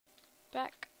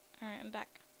Back. Alright, I'm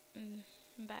back. I'm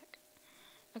back.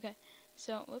 Okay,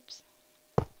 so, whoops.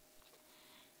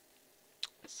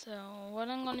 So, what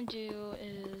I'm gonna do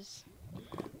is,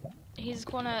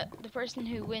 the person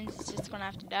who wins is just gonna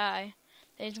have to die.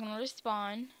 Then he's gonna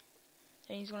respawn.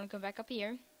 Then he's gonna come back up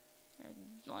here.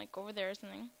 Or, like, over there or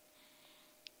something.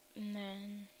 And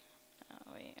then,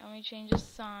 wait, let me change the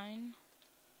sign.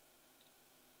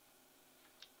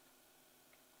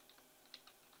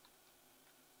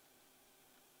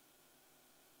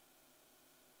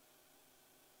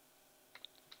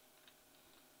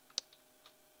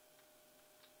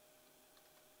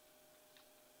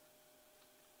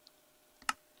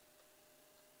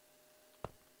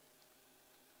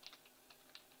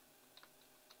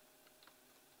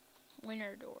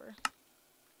 Winner door.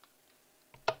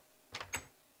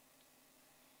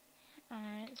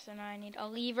 Alright, so now I need a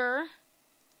lever.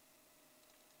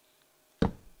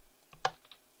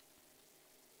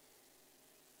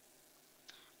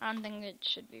 I don't think it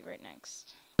should be right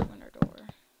next. Winner door.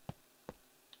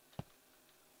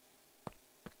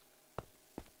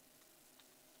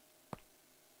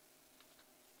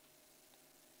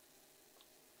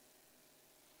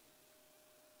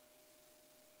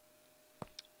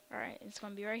 Alright, it's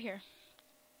gonna be right here.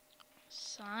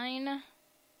 Sign.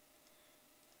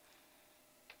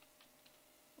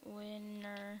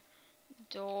 Winner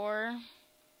door.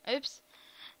 Oops.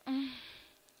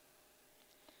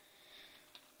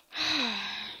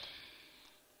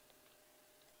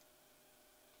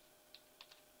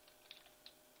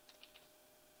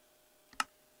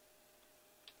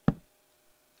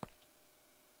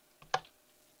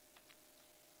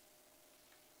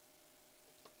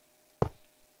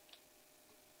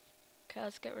 Okay,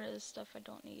 let's get rid of this stuff I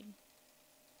don't need.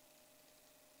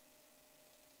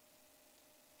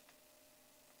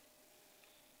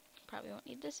 Probably won't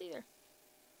need this either.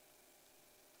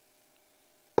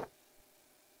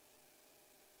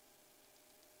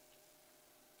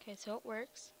 Okay, so it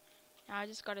works. Now I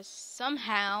just gotta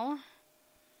somehow...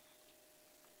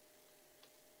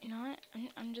 You know what?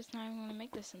 I'm just not even gonna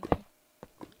make this something.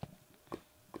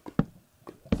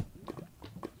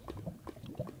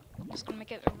 I'm just gonna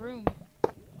make it a room.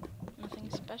 Nothing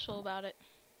special about it.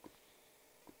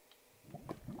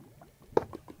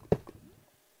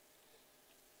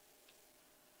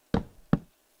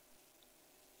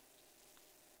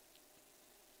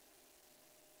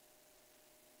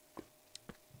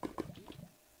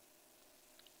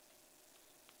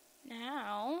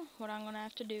 Now, what I'm gonna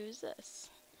have to do is this.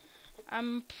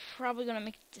 I'm probably gonna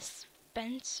make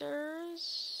dispensers.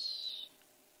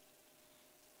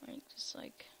 Like, just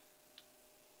like...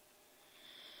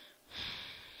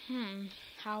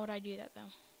 How would I do that,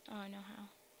 though? Oh, I know how.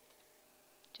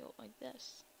 Do it like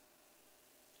this.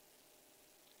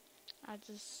 I'll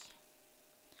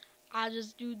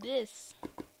just do this.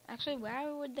 Actually,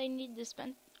 why would they need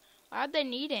why would they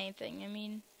need anything? I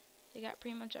mean, they got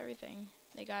pretty much everything.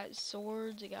 They got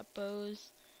swords, they got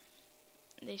bows.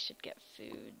 They should get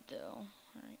food, though.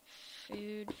 Alright,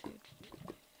 food.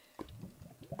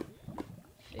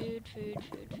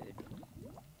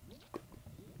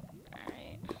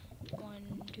 Alright,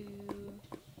 1, 2,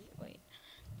 wait.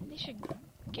 They should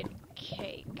get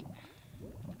cake.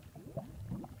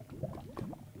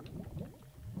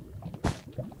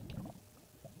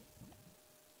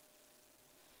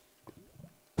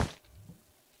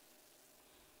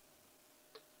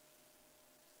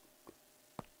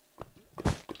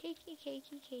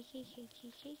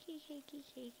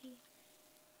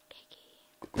 Cakey.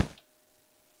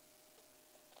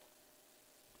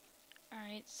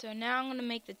 Alright, so now I'm gonna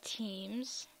make the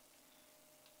teams.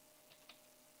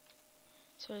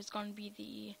 So it's gonna be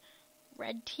the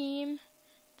red team,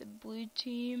 the blue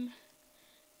team,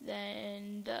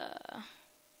 then the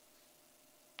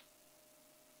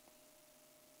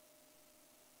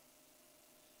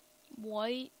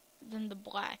white, then the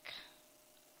black.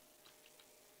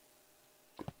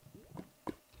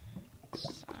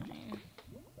 Sign.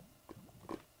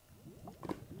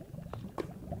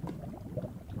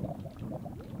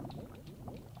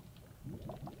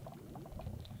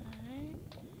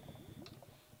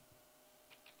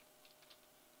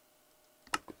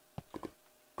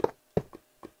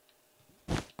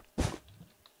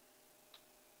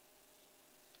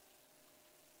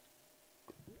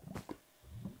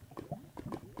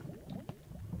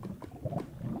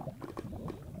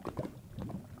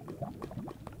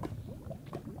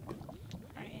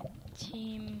 Alright.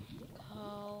 Team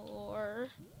color.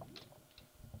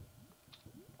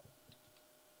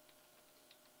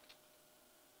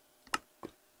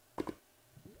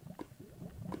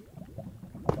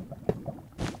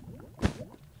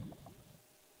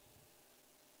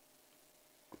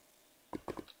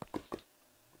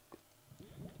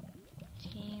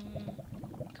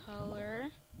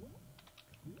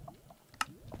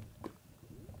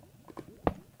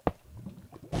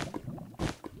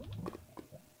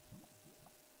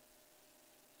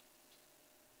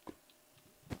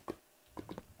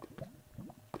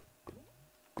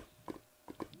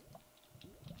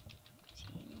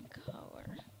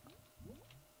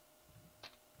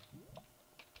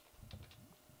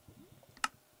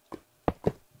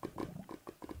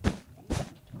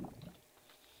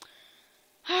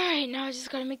 I just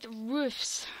gotta make the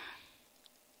roofs.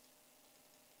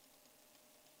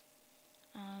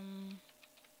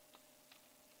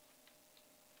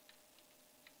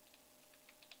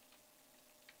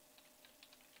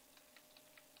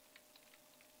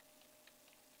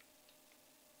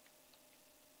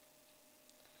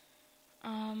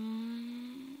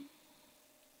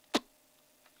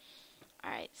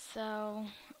 Alright, so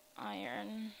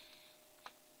iron.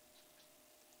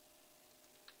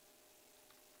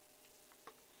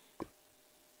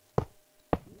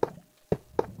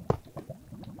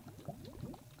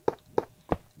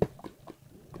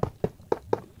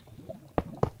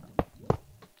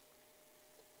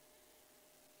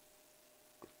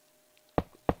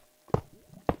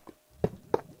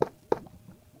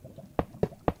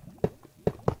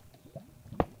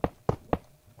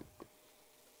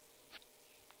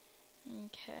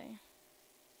 Okay.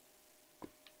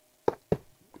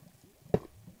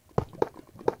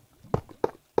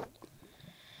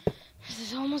 This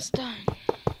is almost done.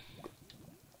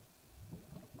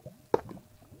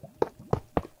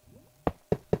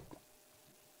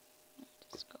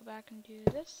 Just go back and do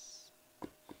this.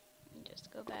 And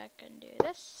just go back and do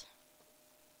this.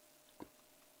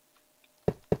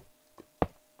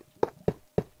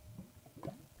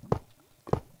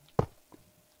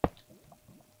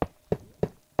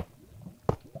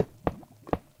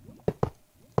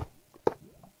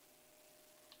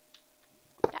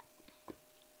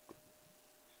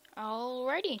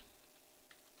 Alrighty.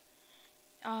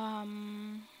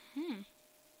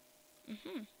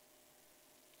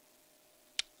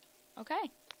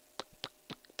 Okay.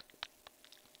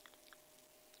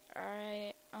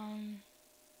 Alright,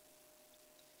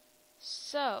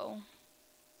 so,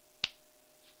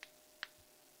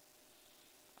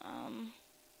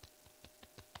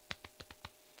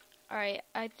 alright,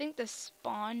 I think the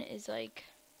spawn is, like,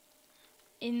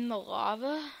 in the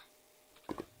lava,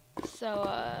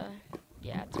 so,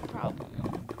 yeah, it's a problem.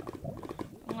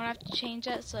 I'm gonna have to change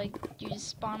that so, like, you just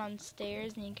spawn on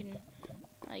stairs and you can,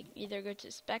 like, either go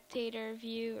to spectator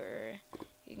view or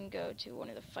you can go to one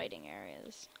of the fighting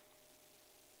areas.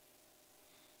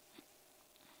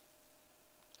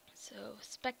 So,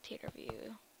 spectator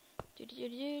view.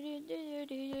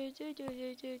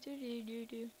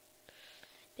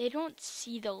 They don't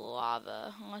see the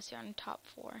lava unless you're on top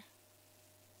floor.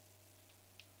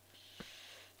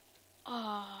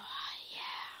 Oh,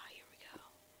 yeah, here we go.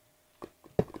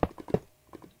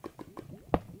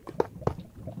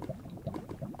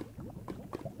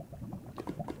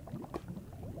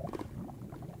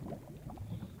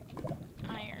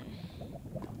 Iron.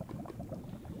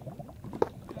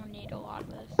 I'll need a lot of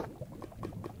this.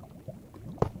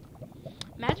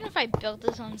 Imagine if I built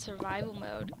this on survival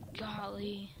mode.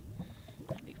 Golly,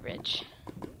 I'd be rich.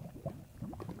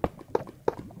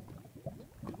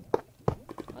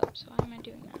 Whoops, why am I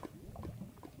doing that?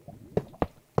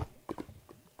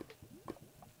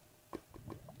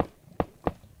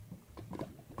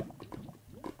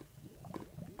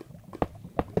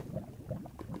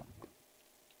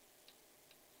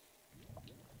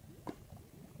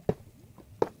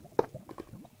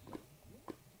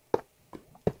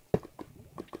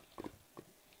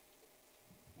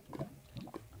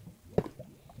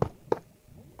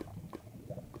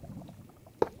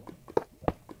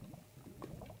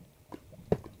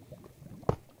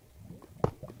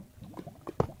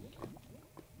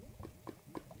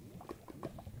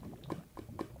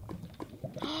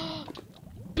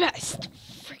 Best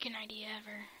freaking idea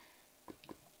ever.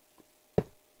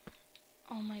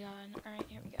 Oh my god. Alright,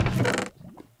 here we go.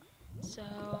 So,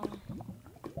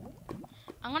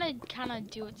 I'm gonna kind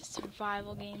of do what the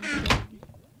survival games did.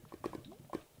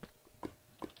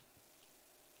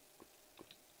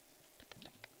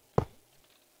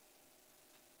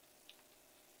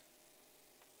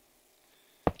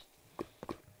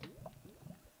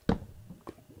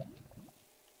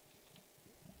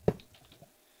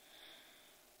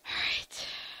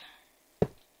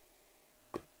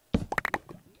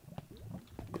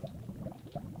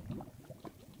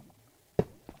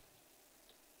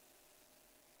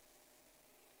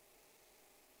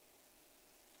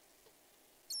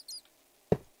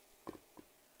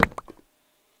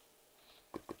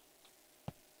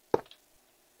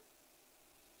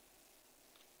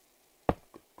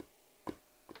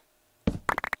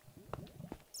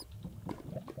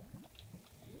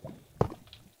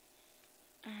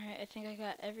 I think I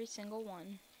got every single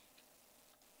one.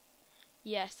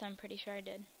 Yes, I'm pretty sure I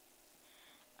did.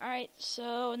 Alright,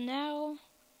 so now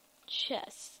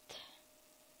chest.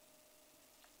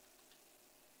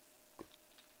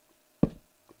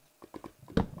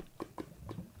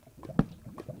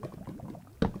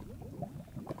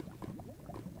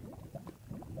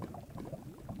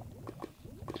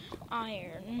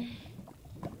 iron.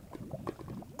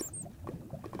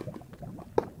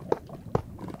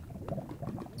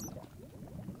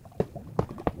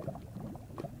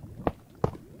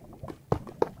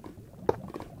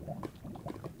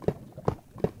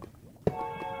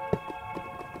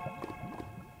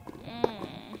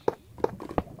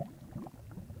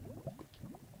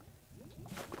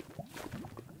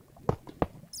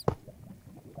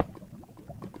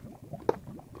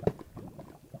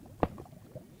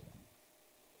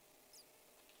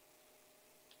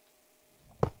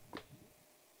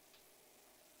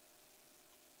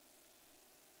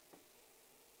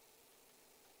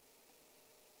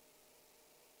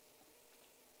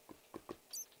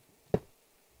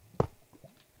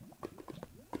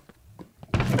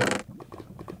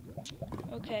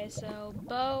 Okay, so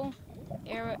bow,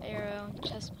 arrow, arrow,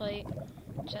 chest plate,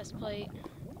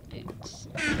 boots.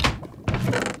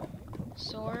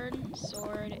 Sword,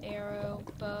 sword, arrow,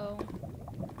 bow.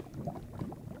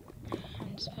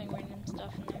 I'm just putting random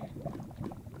stuff in there.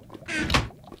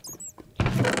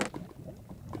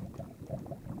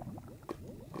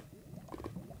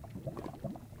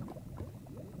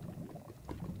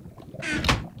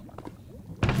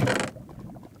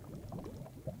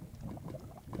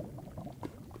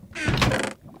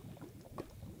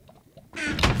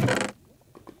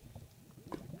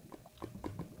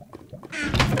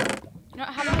 You know,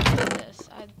 how about I do this?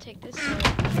 I'd take this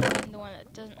sword and the one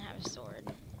that doesn't have a sword.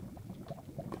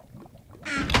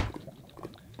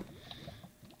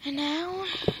 And now,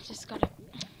 just gotta...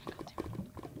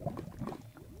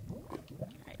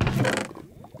 Alright.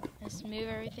 Let's move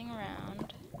everything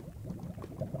around.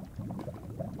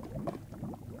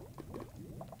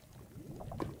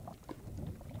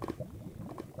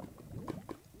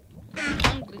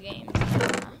 Hunger Games.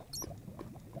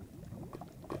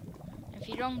 If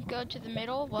you don't go to the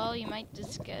middle, well, you might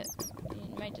just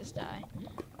die.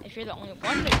 If you're the only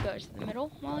one that goes to the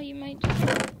middle, well, you might just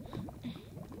die.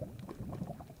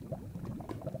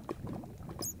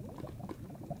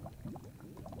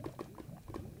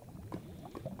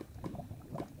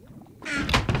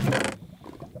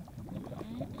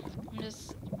 I'm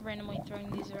just randomly throwing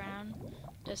these around,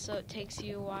 just so it takes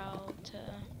you a while to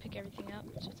pick everything up.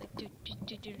 So it's like do do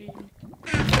do do do.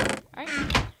 All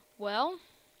right. Well,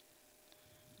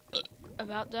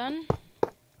 about done.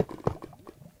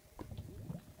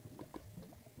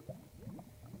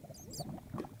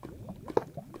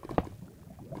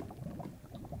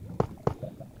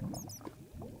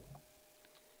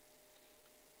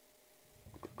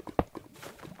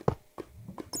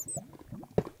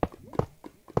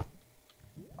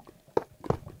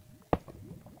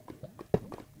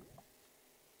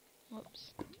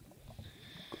 Whoops.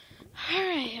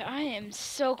 Alright, I am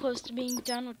so close to being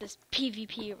done with this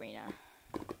PvP arena.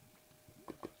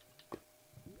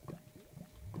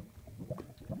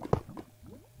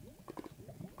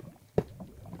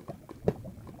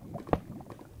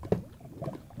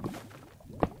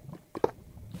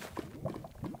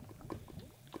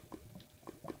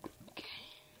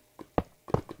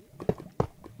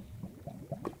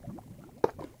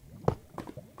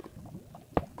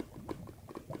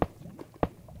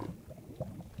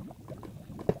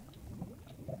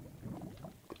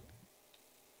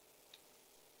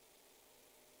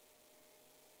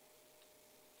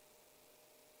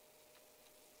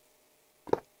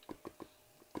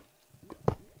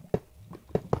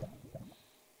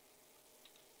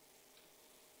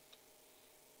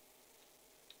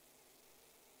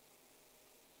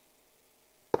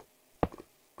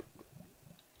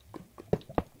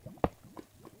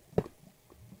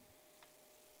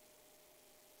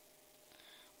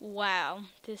 Wow,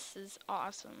 this is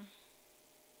awesome.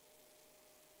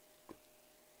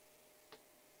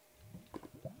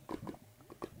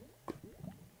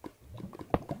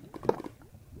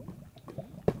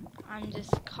 I'm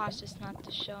just cautious not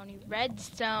to show any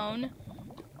redstone.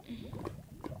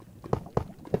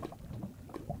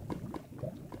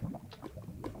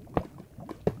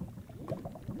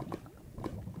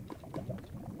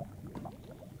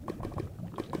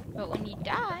 But when you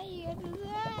die,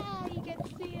 you get to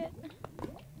see it.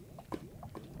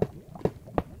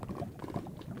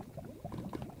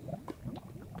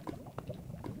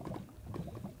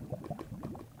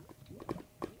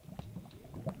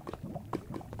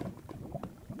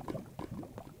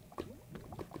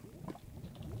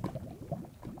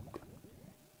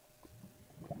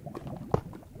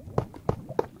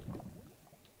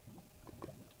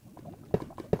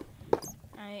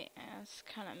 I was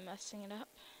kind of messing it up.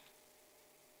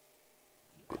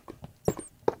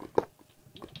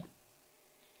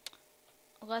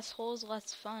 Less holes,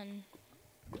 less fun.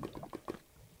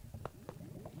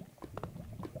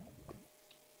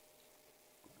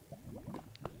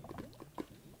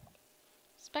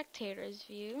 spectator's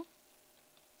view,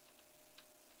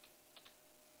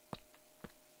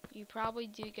 you probably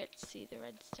do get to see the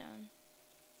redstone.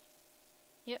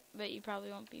 Yep, but you probably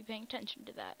won't be paying attention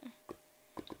to that.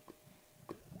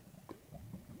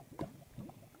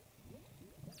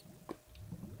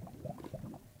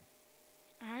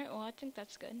 Alright, well, I think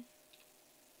that's good.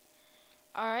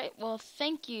 Alright, well,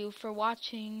 thank you for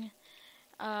watching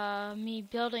me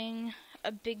building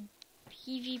a big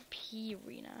PvP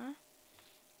arena.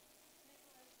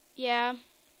 Yeah.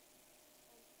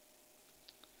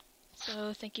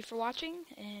 So, thank you for watching,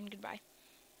 and goodbye.